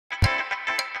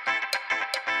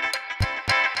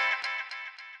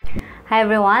Hi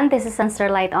everyone, this is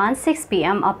SunStar Lite on 6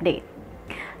 p.m. update.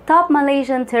 Top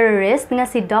Malaysian terrorist nga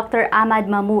si Dr. Ahmad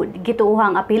Mahmud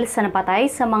gituohang apil sa napatay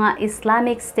sa mga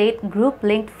Islamic State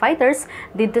group-linked fighters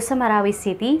dito sa Marawi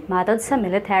City matod sa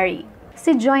military.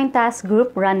 Si Joint Task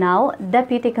Group Ranao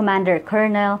Deputy Commander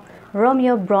Colonel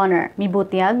Romeo Bronner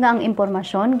mibutiyag nga ang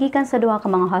impormasyon gikan sa duha ka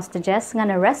mga hostages nga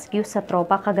na-rescue sa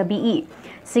tropa kagabii.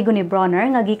 Sigon ni Bronner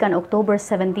nga gikan October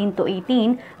 17 to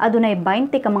 18 adunay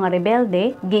 20 ka mga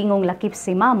rebelde giingong lakip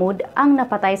si Mahmud ang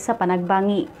napatay sa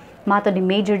panagbangi. Matod ni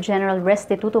Major General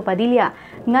Restituto Padilla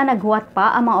nga naghuwat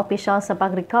pa ang mga opisyal sa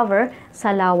pag-recover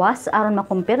sa lawas aron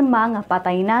makumpirma nga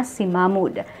patay na si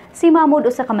Mahmud. Si Mahmud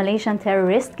usa ka Malaysian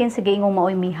terrorist kinsa giingong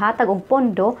maoy mihatag og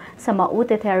pondo sa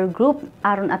Maute terror group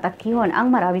aron atakihon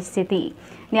ang Marawi City.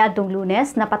 Niadtong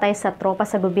Lunes napatay sa tropa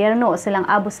sa gobyerno silang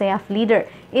Abu Sayyaf leader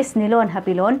Isnilon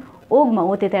Hapilon ug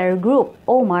Maute terror group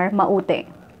Omar Maute.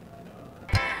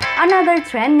 Another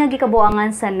trend nga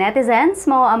gikabuangan sa netizens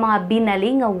mao ang mga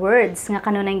binali nga words nga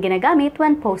kanunay ginagamit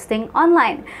when posting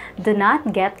online. Do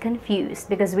not get confused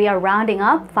because we are rounding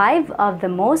up 5 of the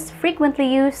most frequently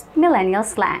used millennial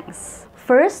slangs.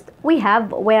 First, we have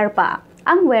werpa.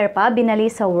 Ang werpa binali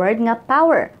sa word nga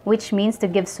power, which means to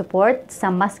give support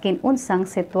sa maskin unsang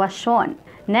sitwasyon.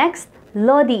 Next,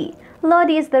 lodi.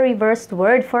 Lodi is the reversed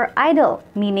word for idol,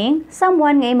 meaning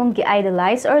someone nga imong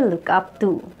gi-idolize or look up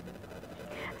to.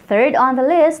 Third on the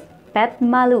list, pet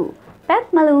malu. Pet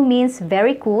malu means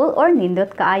very cool or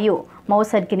nindot kaayo.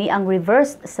 Mausad kini ang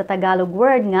reversed sa Tagalog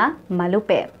word nga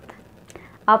malupit.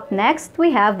 Up next,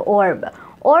 we have orb.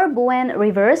 Orb when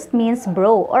reversed means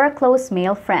bro or a close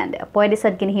male friend. Pwede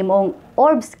sad kini himong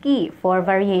orbski for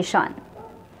variation.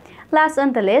 Last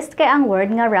on the list kay ang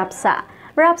word nga rapsa.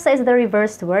 Rapsa is the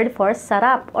reversed word for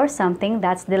sarap or something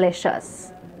that's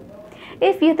delicious.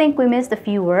 If you think we missed a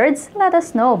few words, let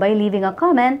us know by leaving a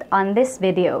comment on this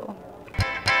video.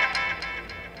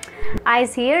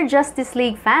 Eyes here, Justice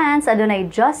League fans, adunay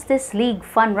Justice League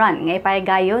Fun Run nga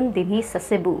ipahigayon dinhi sa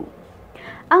Cebu.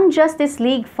 Ang Justice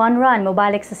League Fun Run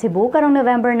mobalik sa Cebu karong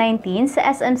November 19 sa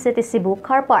SM City Cebu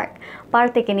Car Park.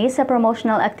 Parte kini sa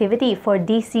promotional activity for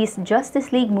DC's Justice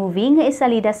League movie nga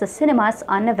isalida sa cinemas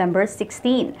on November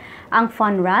 16. Ang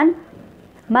Fun Run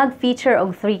mag-feature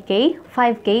og 3K,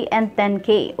 5K, and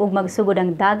 10K ug magsugod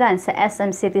ang dagan sa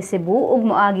SM City Cebu ug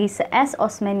moagi sa S.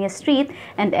 Osmeña Street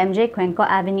and MJ Cuenco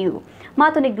Avenue.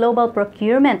 Mato ni Global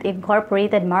Procurement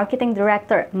Incorporated Marketing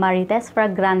Director Marites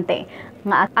Fragrante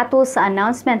nga ato sa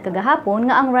announcement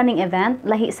kagahapon nga ang running event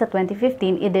lahi sa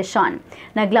 2015 edition.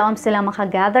 Naglaom silang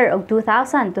makagather og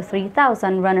 2,000 to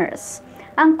 3,000 runners.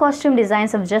 Ang costume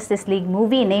designs of Justice League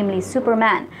movie, namely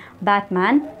Superman,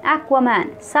 Batman,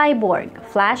 Aquaman, Cyborg,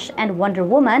 Flash, and Wonder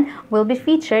Woman will be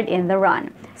featured in the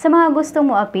run. Sa mga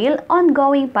gustong mo-appeal,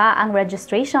 ongoing pa ang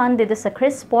registration dito sa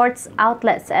Chris Sports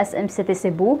Outlet sa SM City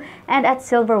Cebu and at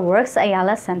Silverworks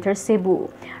Ayala Center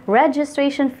Cebu.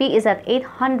 Registration fee is at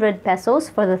 800 pesos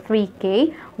for the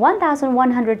 3K,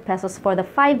 1,100 pesos for the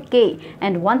 5K,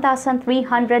 and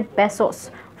 1,300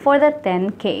 pesos for the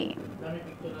 10K.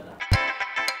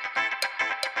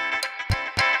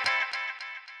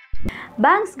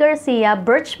 Banks Garcia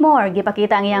Birchmore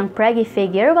gipakita ang iyang preggy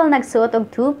figure while nagsuot og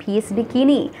two-piece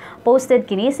bikini. Posted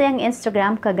kini sa iyang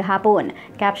Instagram kagahapon.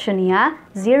 Caption niya,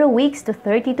 0 weeks to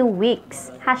 32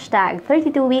 weeks. Hashtag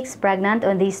 32 weeks pregnant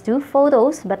on these two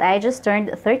photos but I just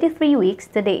turned 33 weeks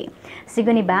today.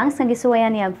 Sigon ni Banks nga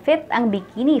gisuwayan niya fit ang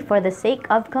bikini for the sake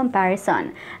of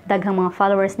comparison. Daghang mga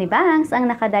followers ni Banks ang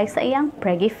nakaday sa iyang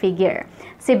preggy figure.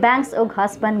 Si Banks og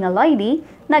husband nga Lloydie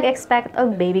nag-expect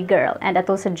og baby girl and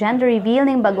ato sa gender reveal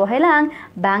ning baguhay lang,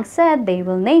 Banks said they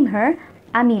will name her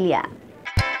Amelia.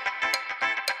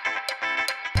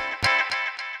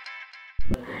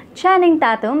 Channing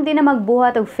Tatum di na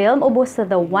magbuhat og film ubos sa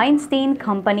the Weinstein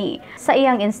Company. Sa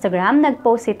iyang Instagram,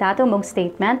 nagpost si Tatum og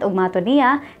statement ug matod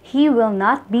niya, he will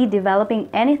not be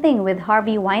developing anything with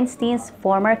Harvey Weinstein's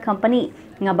former company.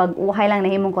 Nga bag-uhay lang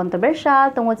nahimong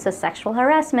kontrobersyal tungod sa sexual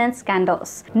harassment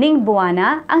scandals. Ning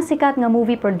buwana, ang sikat nga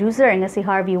movie producer nga si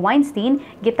Harvey Weinstein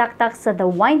gitaktak sa the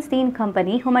Weinstein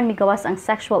Company human migawas ang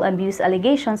sexual abuse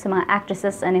allegations sa mga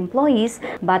actresses and employees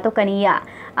bato kaniya.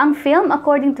 Ang film,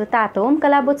 according to Tatum,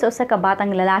 kalabot sa usa ka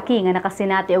batang lalaki nga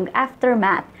nakasinati og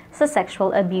aftermath sa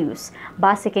sexual abuse.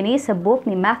 Base kini sa book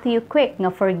ni Matthew Quick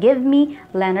nga Forgive Me,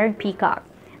 Leonard Peacock.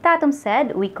 Tatum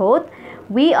said, we quote,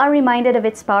 "We are reminded of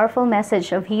its powerful message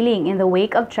of healing in the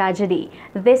wake of tragedy.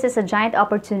 This is a giant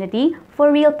opportunity for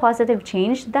real positive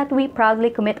change that we proudly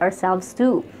commit ourselves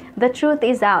to. The truth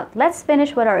is out. Let's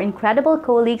finish what our incredible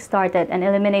colleagues started and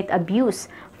eliminate abuse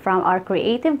from our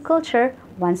creative culture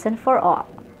once and for all."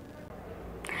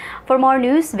 For more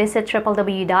news, visit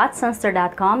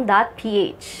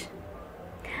www.sunstar.com.ph.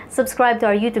 Subscribe to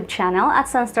our YouTube channel at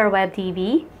SunStar Web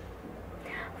TV.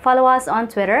 Follow us on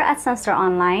Twitter at SunStar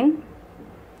Online.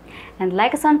 And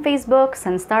like us on Facebook,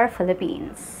 SunStar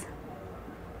Philippines.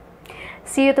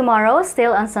 See you tomorrow,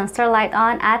 still on SunStar Lite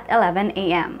On at 11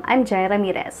 a.m. I'm Jai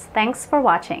Ramirez. Thanks for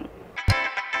watching.